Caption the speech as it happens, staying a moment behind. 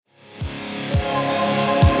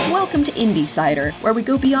Welcome to Indie Cider, where we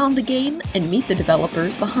go beyond the game and meet the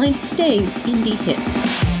developers behind today's indie hits.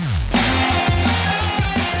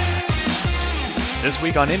 This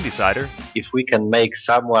week on Indie Cider, if we can make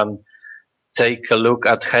someone take a look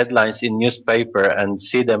at headlines in newspaper and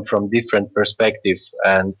see them from different perspectives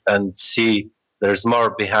and see there's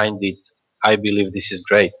more behind it, I believe this is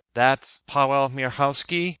great. That's Paweł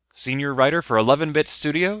Mierchowski, senior writer for 11-Bit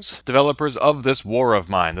Studios, developers of This War of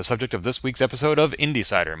Mine, the subject of this week's episode of Indie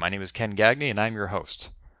Cider. My name is Ken Gagne, and I'm your host.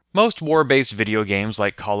 Most war-based video games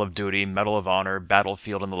like Call of Duty, Medal of Honor,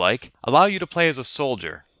 Battlefield, and the like allow you to play as a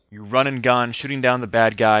soldier. You run and gun, shooting down the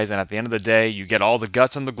bad guys, and at the end of the day, you get all the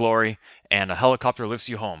guts and the glory, and a helicopter lifts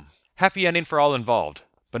you home. Happy ending for all involved.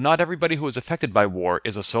 But not everybody who is affected by war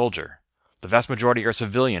is a soldier. The vast majority are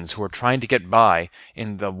civilians who are trying to get by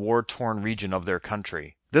in the war-torn region of their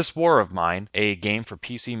country. This War of Mine, a game for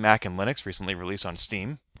PC, Mac, and Linux recently released on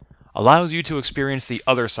Steam, allows you to experience the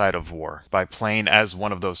other side of war by playing as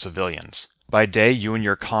one of those civilians. By day, you and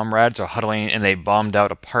your comrades are huddling in a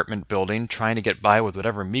bombed-out apartment building, trying to get by with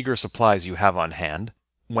whatever meager supplies you have on hand.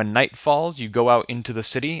 When night falls, you go out into the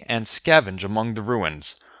city and scavenge among the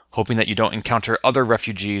ruins, hoping that you don't encounter other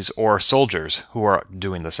refugees or soldiers who are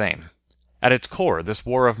doing the same. At its core, This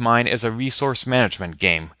War of Mine is a resource management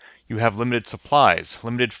game. You have limited supplies,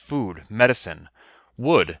 limited food, medicine,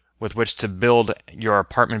 wood with which to build your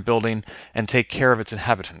apartment building and take care of its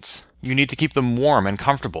inhabitants. You need to keep them warm and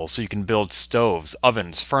comfortable so you can build stoves,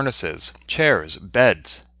 ovens, furnaces, chairs,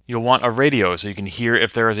 beds. You'll want a radio so you can hear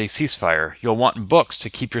if there is a ceasefire. You'll want books to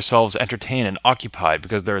keep yourselves entertained and occupied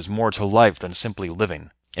because there is more to life than simply living.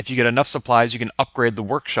 If you get enough supplies, you can upgrade the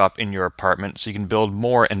workshop in your apartment so you can build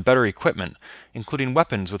more and better equipment, including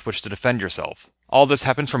weapons with which to defend yourself. All this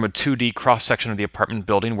happens from a 2D cross-section of the apartment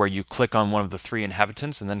building where you click on one of the three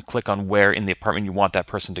inhabitants and then click on where in the apartment you want that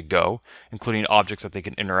person to go, including objects that they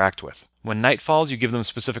can interact with. When night falls, you give them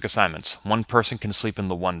specific assignments. One person can sleep in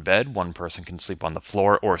the one bed, one person can sleep on the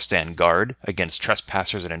floor or stand guard against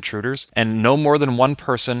trespassers and intruders, and no more than one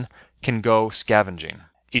person can go scavenging.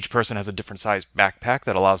 Each person has a different sized backpack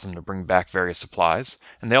that allows them to bring back various supplies,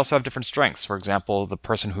 and they also have different strengths. For example, the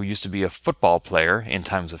person who used to be a football player in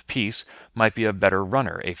times of peace might be a better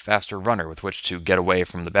runner, a faster runner with which to get away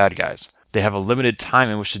from the bad guys. They have a limited time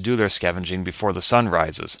in which to do their scavenging before the sun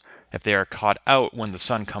rises. If they are caught out when the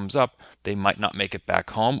sun comes up, they might not make it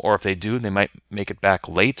back home, or if they do, they might make it back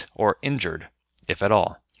late or injured, if at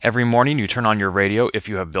all. Every morning you turn on your radio, if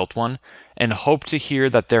you have built one, and hope to hear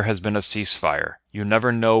that there has been a ceasefire. You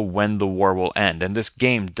never know when the war will end, and this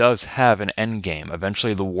game does have an end game.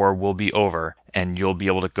 Eventually the war will be over, and you'll be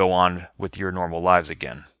able to go on with your normal lives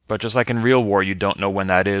again. But just like in real war, you don't know when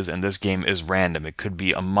that is, and this game is random. It could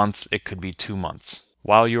be a month, it could be 2 months.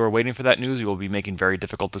 While you are waiting for that news, you will be making very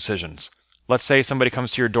difficult decisions. Let's say somebody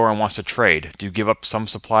comes to your door and wants to trade. Do you give up some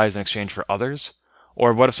supplies in exchange for others?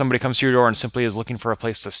 Or what if somebody comes to your door and simply is looking for a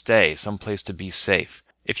place to stay, some place to be safe?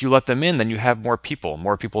 If you let them in, then you have more people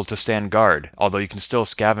to stand guard, although you can still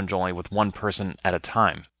scavenge only with one person at a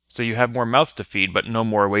time. So you have more mouths to feed, but no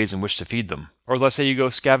more ways in which to feed them. Or let's say you go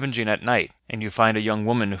scavenging at night, and you find a young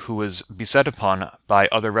woman who is beset upon by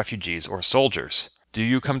other refugees or soldiers. Do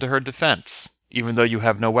you come to her defense, even though you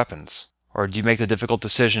have no weapons? Or do you make the difficult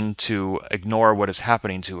decision to ignore what is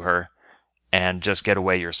happening to her and just get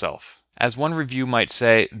away yourself? As one review might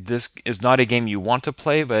say, this is not a game you want to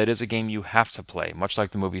play, but it is a game you have to play, much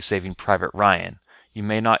like the movie Saving Private Ryan. You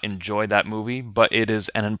may not enjoy that movie, but it is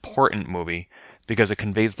an important movie because it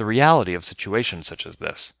conveys the reality of situations such as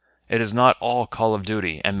this. It is not all Call of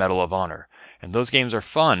Duty and Medal of Honor, and those games are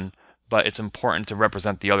fun, but it's important to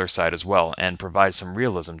represent the other side as well and provide some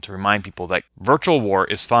realism to remind people that virtual war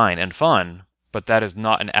is fine and fun, but that is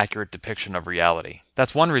not an accurate depiction of reality.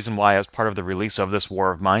 That's one reason why, as part of the release of This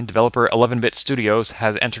War of Mine, developer 11-Bit Studios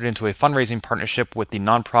has entered into a fundraising partnership with the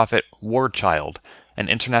nonprofit War Child, an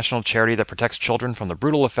international charity that protects children from the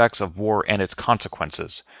brutal effects of war and its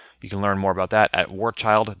consequences. You can learn more about that at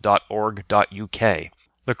warchild.org.uk.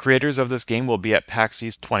 The creators of this game will be at PAX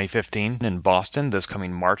East 2015 in Boston this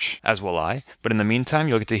coming March, as will I. But in the meantime,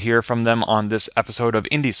 you'll get to hear from them on this episode of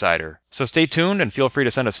Indie Cider. So stay tuned and feel free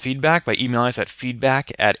to send us feedback by emailing us at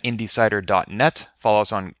feedback@indiecider.net. Follow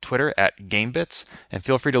us on Twitter @GameBits, and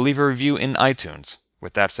feel free to leave a review in iTunes.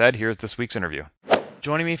 With that said, here's this week's interview.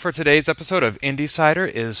 Joining me for today's episode of Indie Cider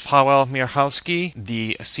is Paweł Mierchowski,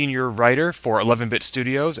 the senior writer for 11-Bit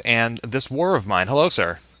Studios and This War of Mine. Hello,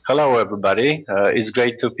 sir. Hello, everybody. It's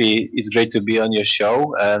great to be on your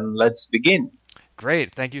show, and let's begin.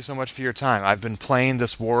 Great. Thank you so much for your time. I've been playing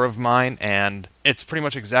This War of Mine, and it's pretty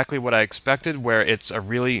much exactly what I expected, where it's a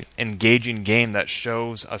really engaging game that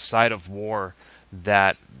shows a side of war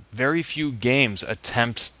that very few games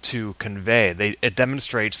attempt to convey. It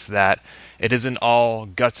demonstrates that it isn't all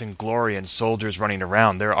guts and glory and soldiers running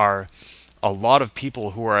around. There are a lot of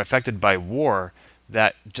people who are affected by war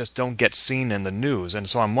that just don't get seen in the news. And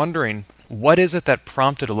so I'm wondering, what is it that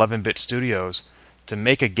prompted 11-Bit Studios to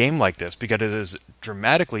make a game like this? Because it is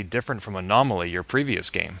dramatically different from Anomaly, your previous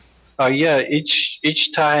game. Yeah,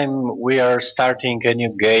 each time we are starting a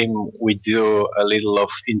new game, we do a little of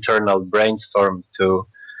internal brainstorm to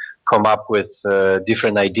come up with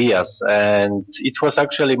different ideas. And it was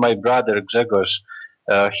actually my brother Grzegorz.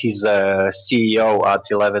 He's a CEO at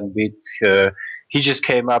 11-bit. He just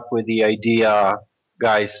came up with the idea,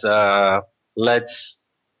 guys, let's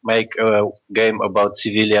make a game about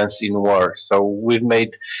civilians in war. So we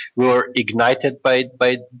were ignited by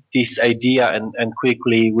this idea, and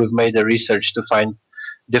quickly we've made a research to find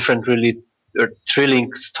different really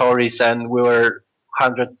thrilling stories, and we were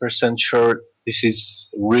 100% sure this is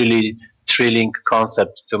really thrilling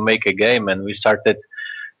concept to make a game, and we started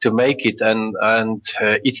to make it, and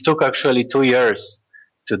it took actually 2 years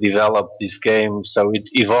to develop this game, so it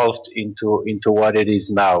evolved into what it is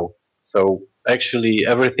now. So actually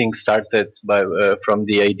everything started from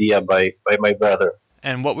the idea by my brother.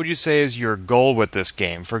 And what would you say is your goal with this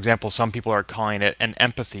game? For example, some people are calling it an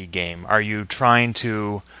empathy game. Are you trying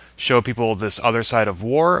to show people this other side of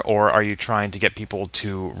war, or are you trying to get people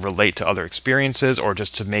to relate to other experiences, or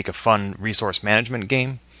just to make a fun resource management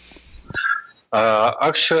game?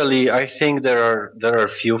 Actually, I think there are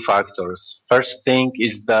few factors. First thing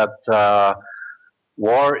is that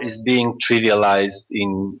war is being trivialized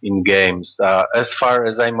in games. As far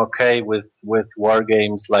as I'm okay with war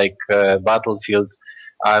games like Battlefield,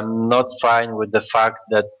 I'm not fine with the fact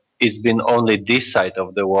that it's been only this side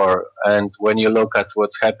of the war. And when you look at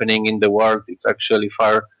what's happening in the world, it's actually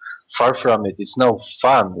far from it. It's no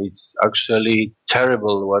fun. It's actually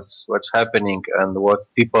terrible what's happening and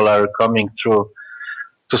what people are coming through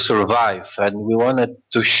to survive. And we wanted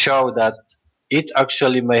to show that it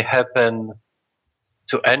actually may happen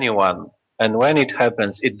to anyone. And when it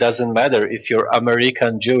happens, it doesn't matter if you're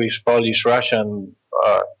American, Jewish, Polish, Russian,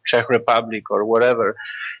 Czech Republic, or whatever.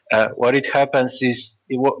 What it happens is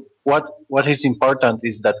what is important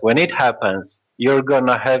is that when it happens, you're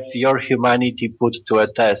gonna have your humanity put to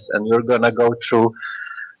a test, and you're gonna go through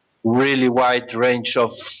really wide range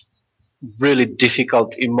of really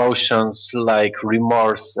difficult emotions like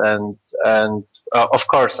remorse and of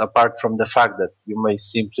course, apart from the fact that you may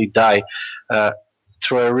simply die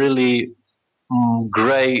through a really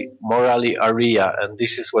gray morally area, and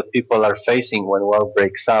this is what people are facing when war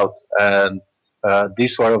breaks out. And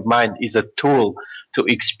this war of mine is a tool to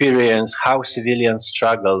experience how civilians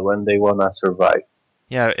struggle when they want to survive.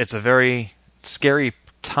 Yeah, it's a very scary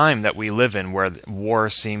time that we live in, where war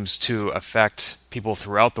seems to affect people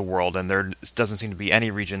throughout the world, and there doesn't seem to be any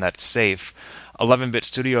region that's safe. 11-Bit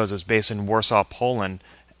Studios is based in Warsaw, Poland.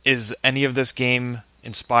 Is any of this game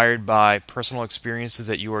inspired by personal experiences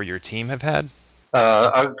that you or your team have had?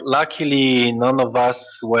 Luckily, none of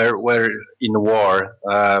us were in war,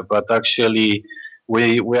 but actually,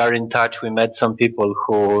 we are in touch. We met some people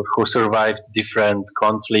who survived different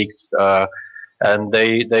conflicts, and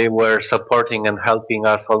they were supporting and helping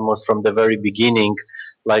us almost from the very beginning.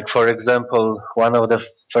 Like, for example, one of the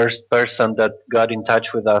first person that got in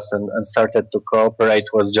touch with us and started to cooperate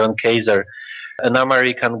was John Kaiser, an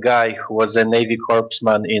American guy who was a Navy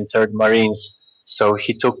corpsman in 3rd Marines. So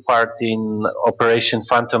he took part in Operation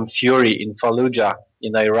Phantom Fury in Fallujah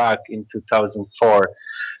in Iraq in 2004.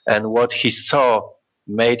 And what he saw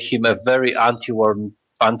made him a very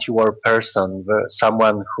anti-war person,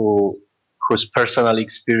 someone whose personal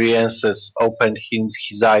experiences opened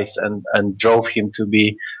his eyes and drove him to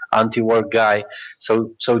be anti-war guy.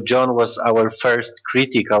 So John was our first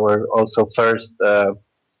critic, our also first a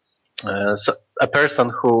person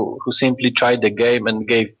who simply tried the game and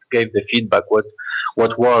gave the feedback, what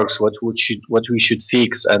works, what we should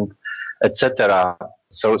fix, and etc.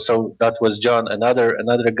 So that was John.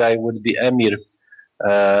 Another guy would be Emir.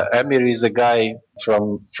 Emir is a guy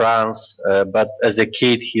from France, but as a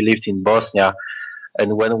kid he lived in Bosnia,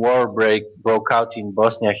 and when war broke out in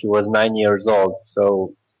Bosnia, he was 9 years old.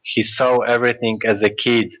 So he saw everything as a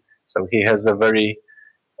kid. So he has a very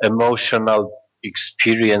emotional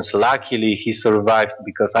experience. Luckily, he survived,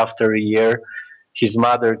 because after a year, his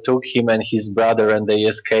mother took him and his brother, and they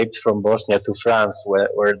escaped from Bosnia to France,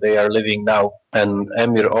 where they are living now. And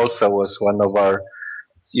Emir also was one of our,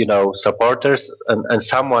 supporters, and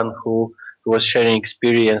someone who was sharing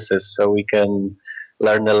experiences, so we can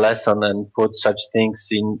learn a lesson and put such things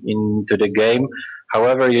into the game.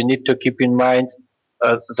 However, you need to keep in mind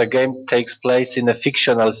the game takes place in a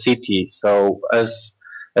fictional city. So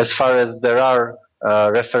as far as there are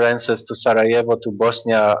references to Sarajevo, to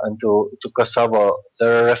Bosnia, and to Kosovo,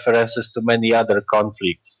 there are references to many other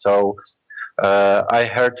conflicts. So I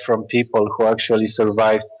heard from people who actually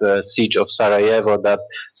survived the siege of Sarajevo that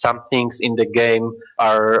some things in the game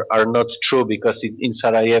are not true because in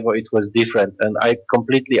Sarajevo it was different. And I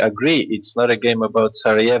completely agree. It's not a game about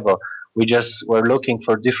Sarajevo. We just were looking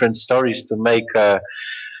for different stories to make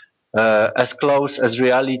as close as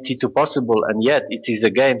reality to possible, and yet it is a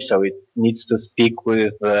game, so it needs to speak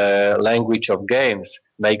with the language of games,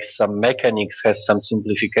 makes some mechanics, has some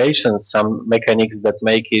simplifications, some mechanics that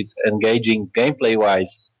make it engaging gameplay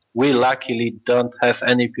wise. We luckily don't have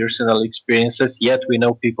any personal experiences, yet we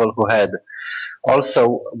know people who had.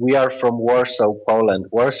 Also, we are from Warsaw, Poland.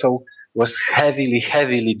 Warsaw was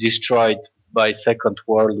heavily destroyed by Second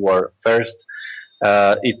World War. First,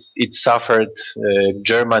 it suffered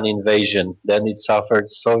German invasion, then it suffered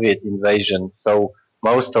Soviet invasion. So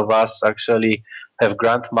most of us actually have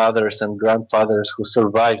grandmothers and grandfathers who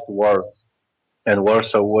survived war, and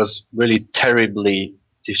Warsaw was really terribly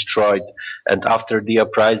destroyed. And after the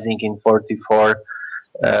uprising in '44,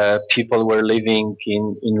 people were living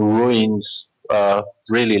in ruins,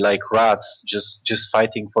 really like rats, just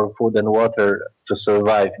fighting for food and water to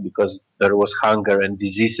survive because there was hunger and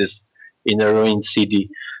diseases in a ruined city.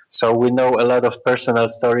 So we know a lot of personal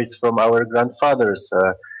stories from our grandfathers.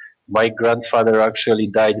 My grandfather actually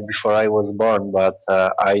died before I was born, but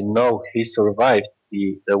I know he survived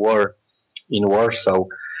the war in Warsaw.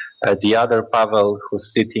 The other Pavel,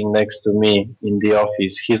 who's sitting next to me in the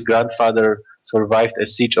office, his grandfather survived a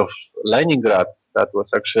siege of Leningrad. That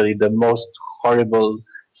was actually the most horrible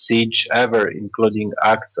siege ever, including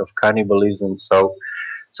acts of cannibalism. So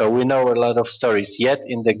we know a lot of stories. Yet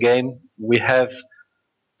in the game, we have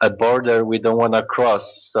a border we don't want to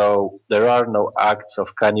cross. So there are no acts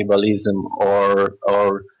of cannibalism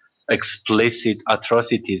or explicit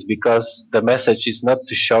atrocities, because the message is not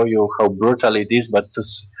to show you how brutal it is, but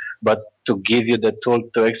to give you the tool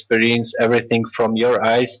to experience everything from your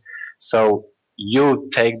eyes. So you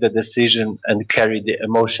take the decision and carry the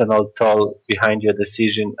emotional toll behind your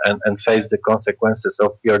decision, and face the consequences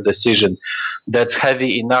of your decision. That's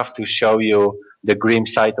heavy enough to show you the grim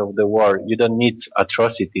side of the war. You don't need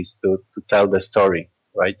atrocities to tell the story,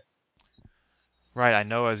 right? Right, I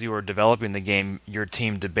know as you were developing the game, your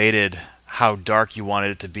team debated how dark you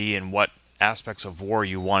wanted it to be and what aspects of war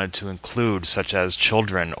you wanted to include, such as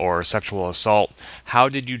children or sexual assault. How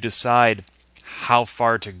did you decide how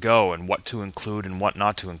far to go and what to include and what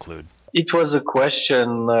not to include? It was a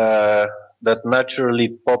question that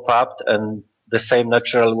naturally popped up, and the same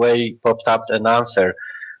natural way popped up an answer.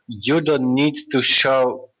 You don't need to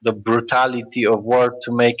show the brutality of war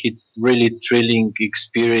to make it really thrilling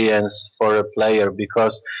experience for a player,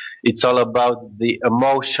 because it's all about the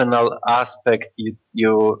emotional aspect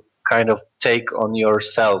you kind of take on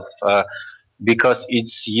yourself, because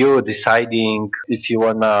it's you deciding if you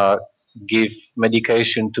want to give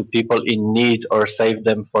medication to people in need or save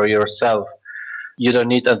them for yourself. You don't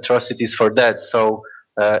need atrocities for that. So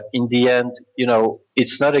in the end,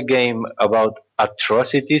 it's not a game about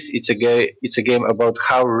atrocities. It's a game about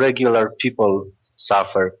how regular people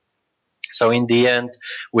suffer. So in the end,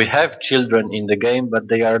 we have children in the game, but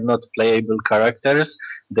they are not playable characters.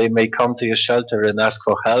 They may come to your shelter and ask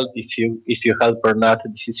for help. If you help or not,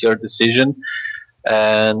 this is your decision.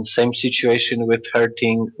 And same situation with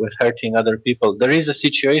hurting other people. There is a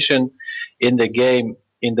situation in the game,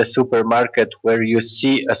 in the supermarket, where you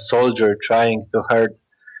see a soldier trying to hurt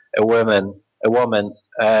a woman,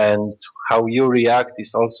 and how you react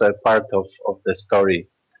is also a part of the story.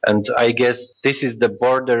 And I guess this is the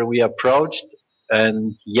border we approached,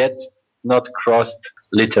 and yet not crossed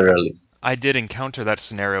literally. I did encounter that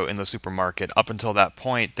scenario in the supermarket. Up until that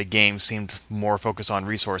point, the game seemed more focused on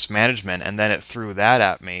resource management, and then it threw that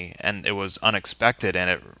at me, and it was unexpected,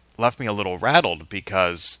 and it left me a little rattled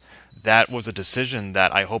because that was a decision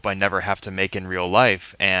that I hope I never have to make in real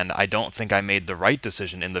life, and I don't think I made the right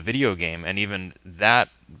decision in the video game, and even that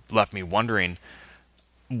left me wondering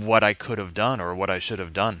what I could have done or what I should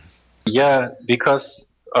have done. Yeah, because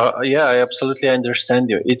yeah, I absolutely understand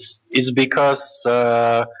you. It's because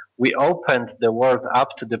we opened the world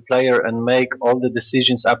up to the player and make all the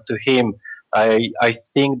decisions up to him. I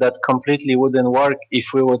think that completely wouldn't work if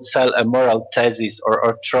we would sell a moral thesis,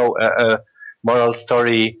 or throw a moral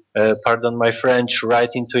story, pardon my French,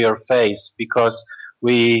 right into your face, because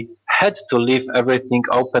we had to leave everything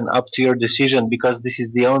open up to your decision, because this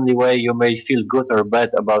is the only way you may feel good or bad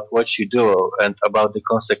about what you do and about the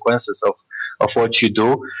consequences of what you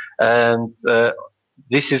do. And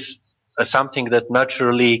this is something that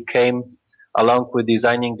naturally came along with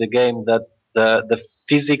designing the game, that the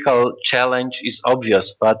physical challenge is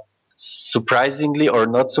obvious, but surprisingly or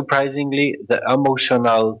not surprisingly, the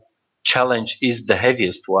emotional challenge is the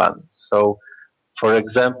heaviest one. So, for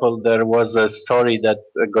example, there was a story that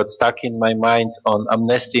got stuck in my mind on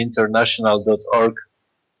amnestyinternational.org.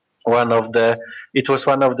 One of the It was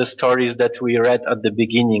one of the stories that we read at the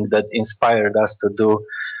beginning that inspired us to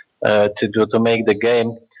make the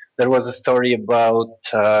game. There was a story about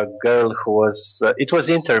a girl who it was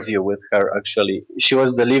interview with her actually. She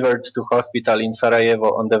was delivered to hospital in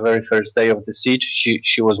Sarajevo on the very first day of the siege.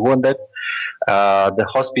 She was wounded. The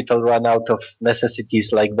hospital ran out of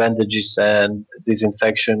necessities like bandages and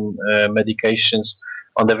disinfection medications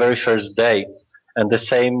on the very first day. And the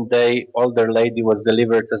same day, older lady was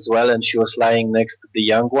delivered as well, and she was lying next to the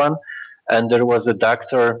young one. And there was a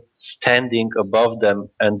doctor standing above them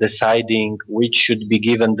and deciding which should be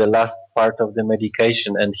given the last part of the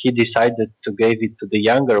medication. And he decided to give it to the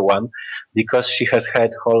younger one because she has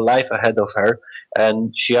had whole life ahead of her,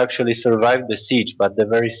 and she actually survived the siege. But the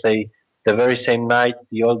very same night,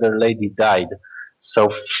 the older lady died.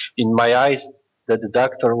 So, in my eyes, that the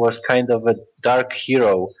doctor was kind of a dark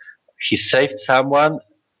hero. He saved someone,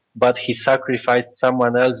 but he sacrificed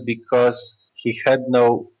someone else because he had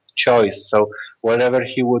no choice. So whatever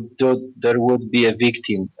he would do, there would be a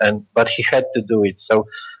victim, and but he had to do it. So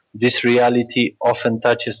this reality often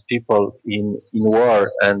touches people in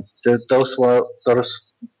war, and that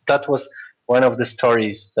was one of the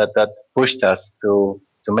stories that pushed us to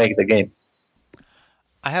make the game.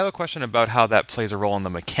 I have a question about how that plays a role in the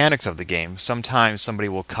mechanics of the game. Sometimes somebody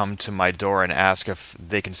will come to my door and ask if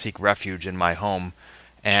they can seek refuge in my home.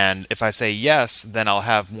 And if I say yes, then I'll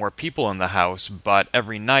have more people in the house, but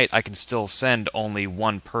every night I can still send only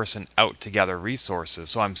one person out to gather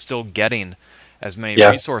resources. So I'm still getting as many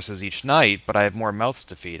Yeah. resources each night, but I have more mouths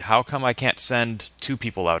to feed. How come I can't send two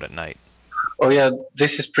people out at night? Oh yeah,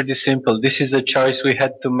 this is pretty simple. This is a choice we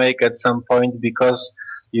had to make at some point because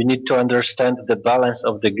you need to understand the balance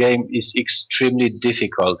of the game is extremely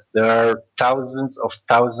difficult. There are thousands of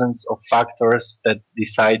factors that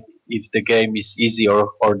decide if the game is easy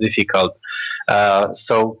or difficult.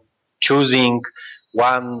 So choosing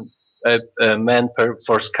one man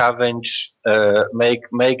for scavenge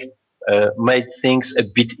made things a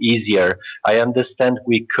bit easier. I understand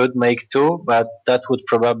we could make two, but that would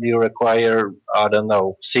probably require, I don't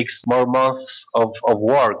know, 6 more months of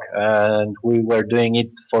work. And we were doing it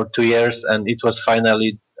for 2 years, and it was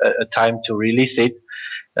finally a time to release it.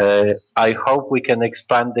 I hope we can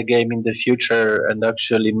expand the game in the future and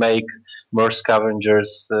actually make more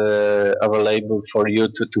scavengers available for you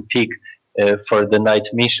to pick for the night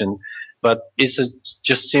mission. But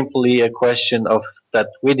just simply a question of that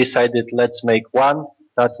we decided let's make one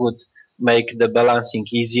that would make the balancing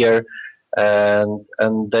easier, and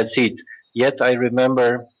that's it. Yet I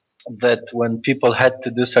remember that when people had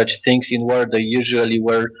to do such things in war, they usually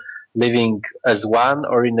were living as one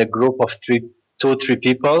or in a group of 2, 3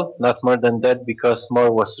 people, not more than that, because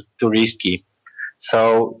more was too risky.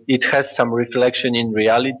 So it has some reflection in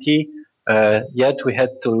reality. Yet we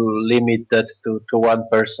had to limit that to one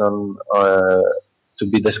person to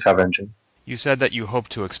be the scavenger. You said that you hope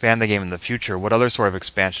to expand the game in the future. What other sort of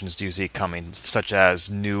expansions do you see coming, such as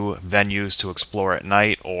new venues to explore at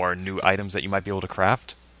night or new items that you might be able to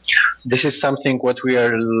craft? This is something what we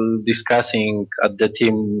are discussing at the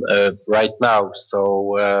team right now.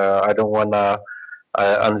 So I don't want to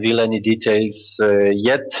unveil any details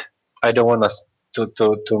yet. I don't want us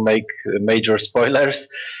to make major spoilers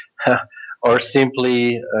or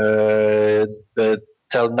simply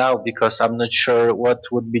tell now because I'm not sure what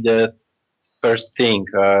would be the first thing.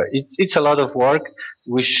 It's a lot of work.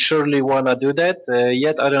 We surely want to do that.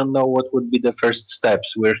 Yet I don't know what would be the first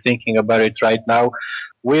steps. We're thinking about it right now.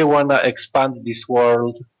 We want to expand this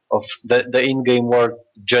world of the in-game world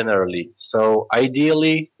generally. So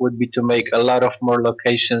ideally would be to make a lot of more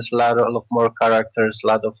locations, a lot of more characters,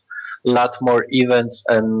 lot more events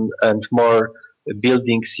and more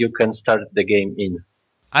buildings you can start the game in.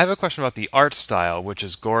 I have a question about the art style, which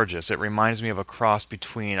is gorgeous. It reminds me of a cross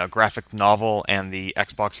between a graphic novel and the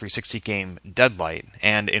Xbox 360 game Deadlight.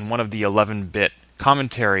 And in one of the 11-bit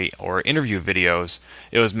commentary or interview videos,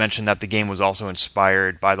 it was mentioned that the game was also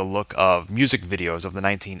inspired by the look of music videos of the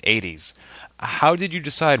 1980s. How did you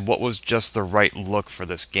decide what was just the right look for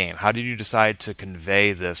this game? How did you decide to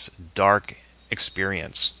convey this dark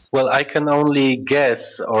experience? Well, I can only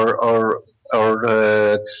guess or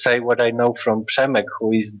say what I know from Przemek,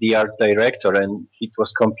 who is the art director, and it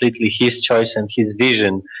was completely his choice and his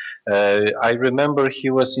vision. I remember he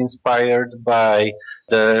was inspired by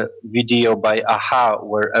the video by Aha,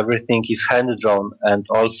 where everything is hand drawn and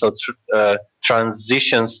also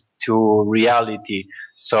transitions to reality.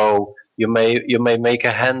 So you may make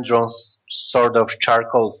a hand drawn sort of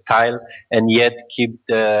charcoal style and yet keep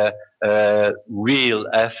the real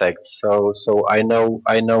effect. So I know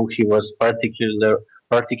he was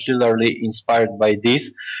particularly inspired by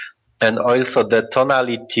this, and also the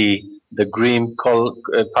tonality, the green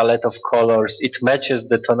palette of colors, it matches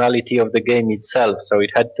the tonality of the game itself, so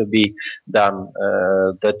it had to be done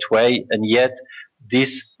that way. And yet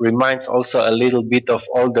this reminds also a little bit of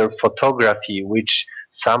older photography, which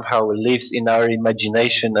somehow lives in our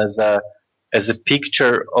imagination as a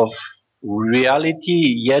picture of reality,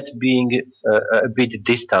 yet being a bit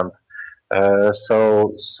distant.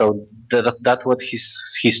 So that was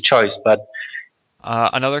his choice. But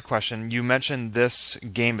Another question. You mentioned this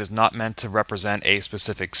game is not meant to represent a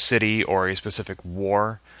specific city or a specific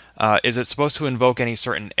war. Is it supposed to invoke any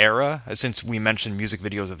certain era? Since we mentioned music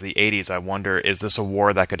videos of the 80s, I wonder, is this a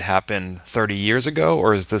war that could happen 30 years ago,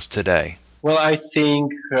 or is this today? well, I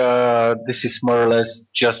think this is more or less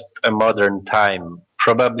just a modern time.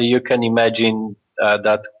 Probably you can imagine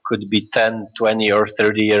that could be 10, 20, or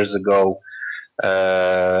 30 years ago.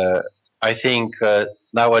 Uh, I think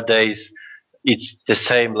nowadays it's the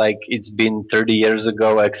same like it's been 30 years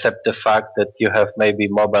ago, except the fact that you have maybe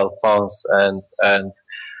mobile phones and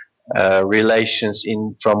relations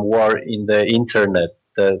in from war in the internet.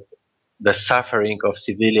 The suffering of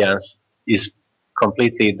civilians is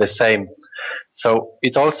completely the same. So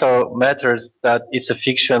it also matters that it's a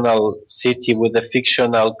fictional city with a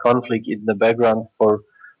fictional conflict in the background for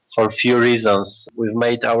few reasons. We've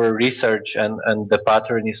made our research, and the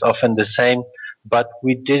pattern is often the same, but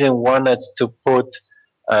we didn't want it to put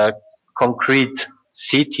a concrete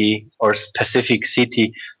city or specific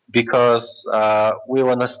city because we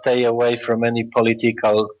want to stay away from any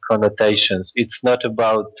political connotations. It's not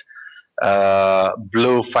about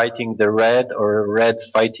blue fighting the red or red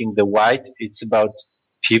fighting the white. It's about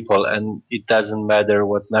people, and it doesn't matter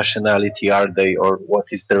what nationality are they or what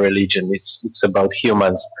is the religion. It's about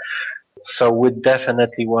humans. So we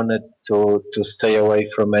definitely wanted to stay away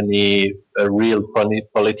from any real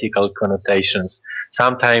political connotations.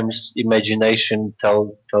 Sometimes imagination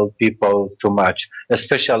tell people too much,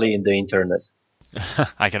 especially in the internet.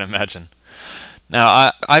 I can imagine.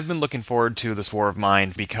 Now, I've been looking forward to this War of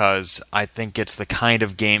Mine because I think it's the kind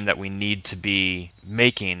of game that we need to be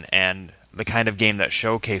making and the kind of game that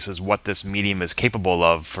showcases what this medium is capable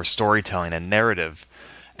of for storytelling and narrative.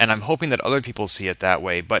 And I'm hoping that other people see it that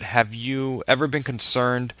way. But have you ever been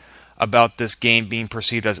concerned about this game being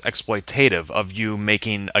perceived as exploitative, of you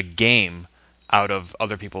making a game out of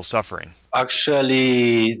other people's suffering?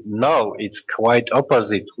 Actually, no, it's quite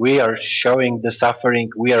opposite. We are showing the suffering,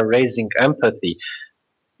 we are raising empathy.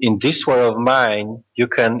 In this world of mine, you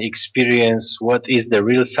can experience what is the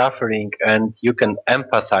real suffering and you can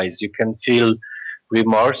empathize, you can feel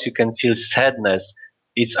remorse, you can feel sadness.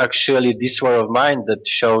 It's actually this world of mine that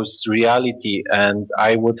shows reality, and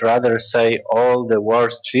I would rather say all the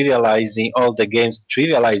games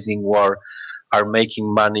trivializing war are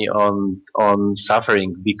making money on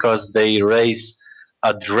suffering because they raise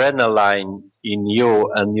adrenaline in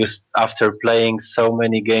you, and after playing so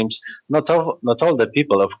many games, not all the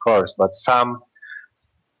people of course, but some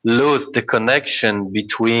lose the connection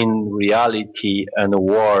between reality and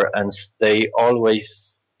war, and they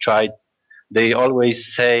always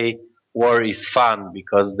say war is fun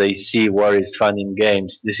because they see war is fun in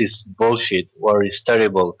games. This is bullshit. War is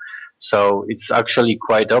terrible. So it's actually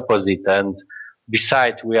quite opposite. And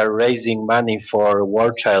besides, we are raising money for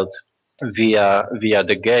War Child via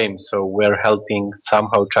the game. So we're helping,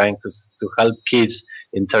 somehow trying to help kids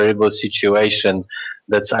in terrible situation.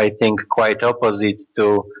 That's, I think, quite opposite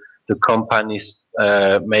to companies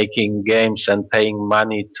making games and paying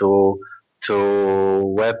money to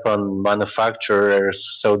weapon manufacturers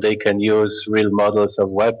so they can use real models of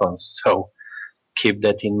weapons. So keep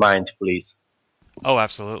that in mind, please. Oh,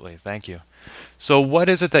 absolutely. Thank you. So, what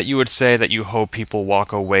is it that you would say that you hope people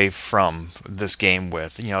walk away from this game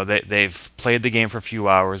with? You know, they've played the game for a few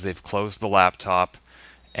hours, they've closed the laptop,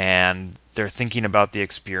 and they're thinking about the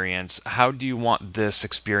experience. How do you want this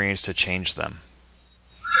experience to change them?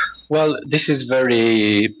 Well, this is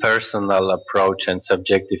very personal approach and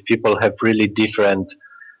subjective. People have really different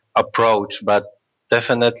approach, but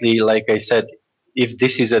definitely, like I said, if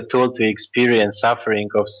this is a tool to experience suffering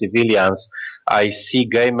of civilians, I see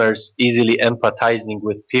gamers easily empathizing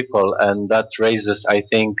with people, and that raises, I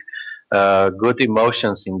think, good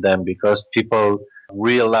emotions in them because people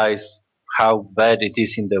realize how bad it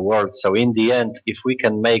is in the world. So in the end, if we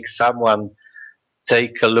can make someone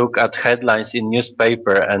take a look at headlines in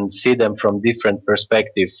newspaper and see them from different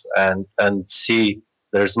perspective and see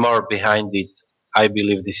there's more behind it, I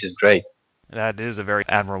believe this is great. That is a very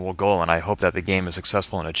admirable goal, and I hope that the game is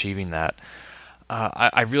successful in achieving that.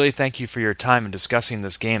 I really thank you for your time in discussing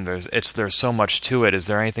this game. There's so much to it. Is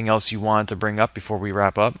there anything else you want to bring up before we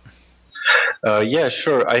wrap up? Yeah,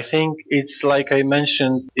 sure. I think it's like I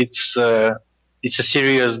mentioned. It's a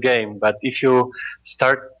serious game, but if you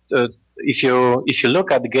start, if you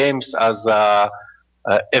look at games as a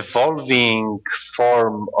evolving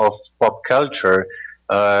form of pop culture,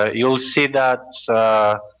 you'll see that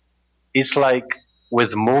it's like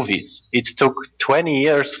with movies. It took 20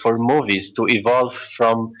 years for movies to evolve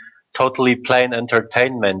from totally plain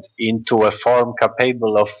entertainment into a form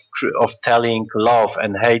capable of telling love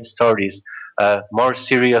and hate stories, more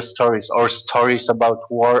serious stories, or stories about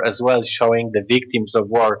war as well, showing the victims of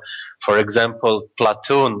war. For example,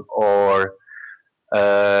 Platoon, uh,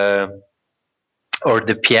 or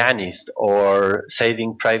The Pianist, or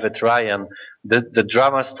Saving Private Ryan, the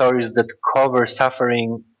drama stories that cover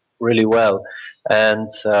suffering really well. And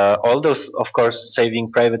all those, of course,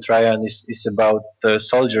 Saving Private Ryan is about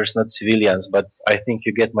soldiers, not civilians, but I think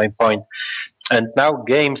you get my point. And now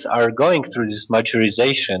games are going through this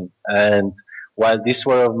maturization. And while This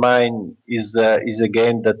War of Mine is a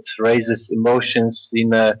game that raises emotions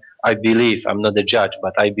in a, I believe, I'm not a judge,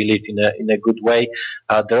 but I believe in a good way.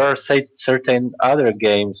 There are certain other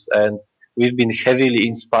games, and we've been heavily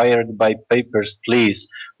inspired by Papers, Please,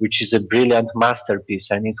 which is a brilliant masterpiece,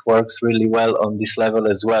 and it works really well on this level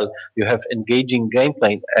as well. You have engaging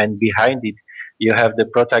gameplay, and behind it, you have the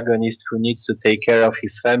protagonist who needs to take care of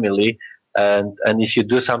his family, and if you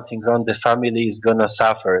do something wrong, the family is gonna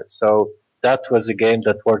suffer. So that was a game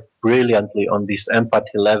that worked brilliantly on this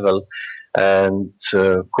empathy level, and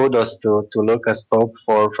kudos to Lucas Pope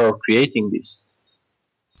for creating this.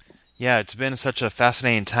 Yeah, it's been such a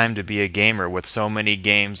fascinating time to be a gamer with so many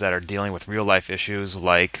games that are dealing with real life issues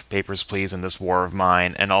like Papers, Please and This War of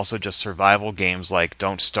Mine, and also just survival games like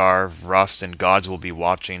Don't Starve, Rust, and Gods Will Be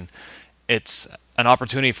Watching. It's an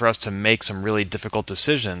opportunity for us to make some really difficult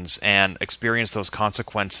decisions and experience those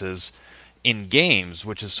consequences in games,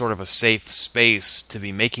 which is sort of a safe space to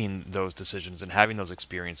be making those decisions and having those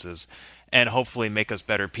experiences, and hopefully make us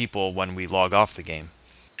better people when we log off the game.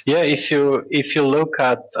 Yeah, if you look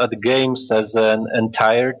at games as an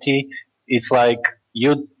entirety, it's like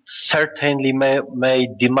you certainly may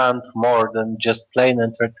demand more than just plain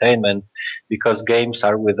entertainment, because games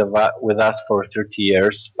are with us for 30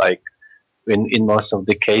 years, like in most of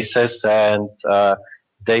the cases, and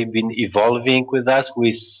they've been evolving with us.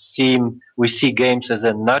 We see games as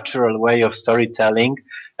a natural way of storytelling,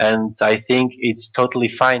 and I think it's totally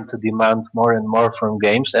fine to demand more and more from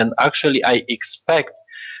games. And actually, I expect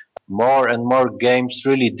more and more games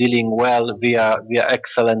really dealing well via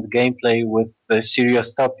excellent gameplay with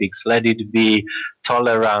serious topics. Let it be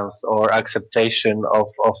tolerance or acceptation of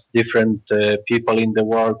different people in the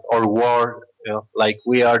world, or war, like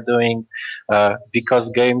we are doing, because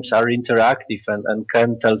games are interactive and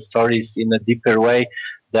can tell stories in a deeper way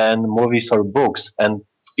than movies or books. And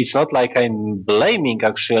it's not like I'm blaming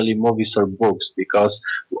actually movies or books, because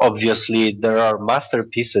obviously there are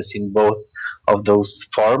masterpieces in both of those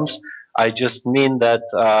forms. I just mean that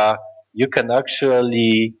you can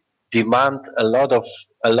actually demand a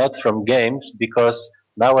lot from games, because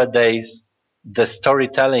nowadays the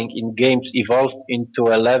storytelling in games evolved into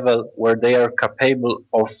a level where they are capable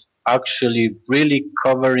of actually really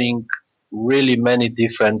covering really many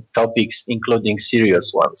different topics, including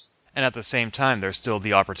serious ones. And at the same time, there's still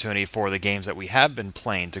the opportunity for the games that we have been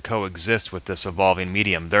playing to coexist with this evolving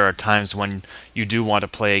medium. There are times when you do want to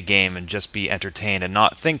play a game and just be entertained and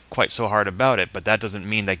not think quite so hard about it, but that doesn't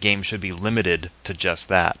mean that games should be limited to just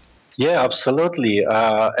that. Yeah, absolutely.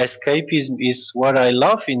 Escapism is what I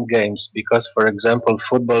love in games, because, for example,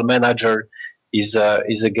 Football Manager is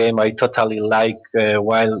a game I totally like.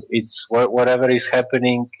 While it's whatever is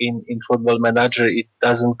happening in Football Manager, it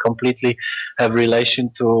doesn't completely have relation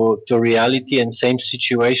to reality. And same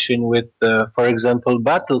situation with, for example,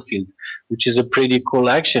 Battlefield, which is a pretty cool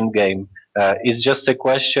action game. It's just a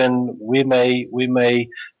question we may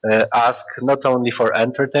ask, not only for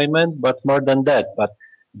entertainment, but more than that. But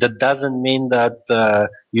that doesn't mean that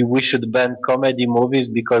we should ban comedy movies,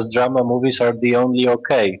 because drama movies are the only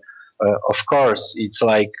okay. Of course, it's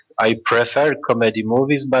like I prefer comedy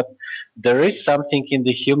movies, but there is something in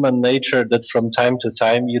the human nature that from time to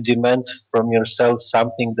time you demand from yourself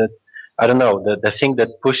something that, I don't know, the thing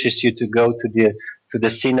that pushes you to go to the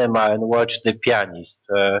cinema and watch The Pianist.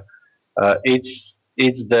 It's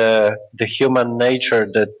the human nature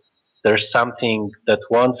there's something that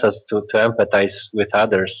wants us to empathize with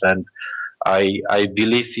others, and I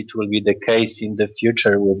believe it will be the case in the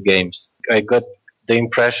future with games. I got the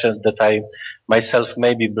impression that I myself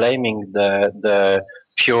may be blaming the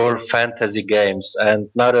pure fantasy games, and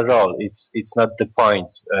not at all. It's not the point,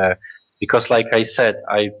 because, like I said,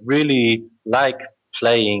 I really like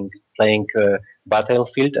playing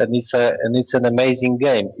Battlefield, and it's an amazing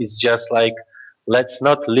game. It's just like, let's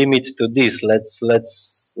not limit to this.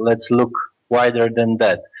 Let's look wider than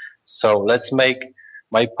that. So let's make.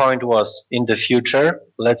 My point was, in the future,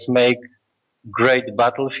 let's make great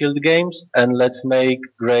Battlefield games, and let's make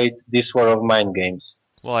great This War of Mine games.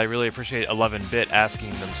 Well, I really appreciate 11-Bit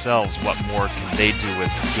asking themselves what more can they do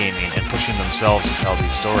with gaming and pushing themselves to tell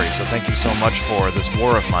these stories. So thank you so much for this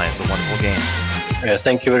War of Mine. It's a wonderful game.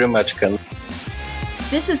 Thank you very much, Ken.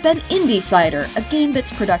 This has been IndieCider, a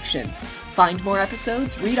GameBits production. Find more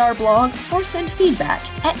episodes, read our blog, or send feedback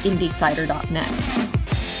at indiecider.net.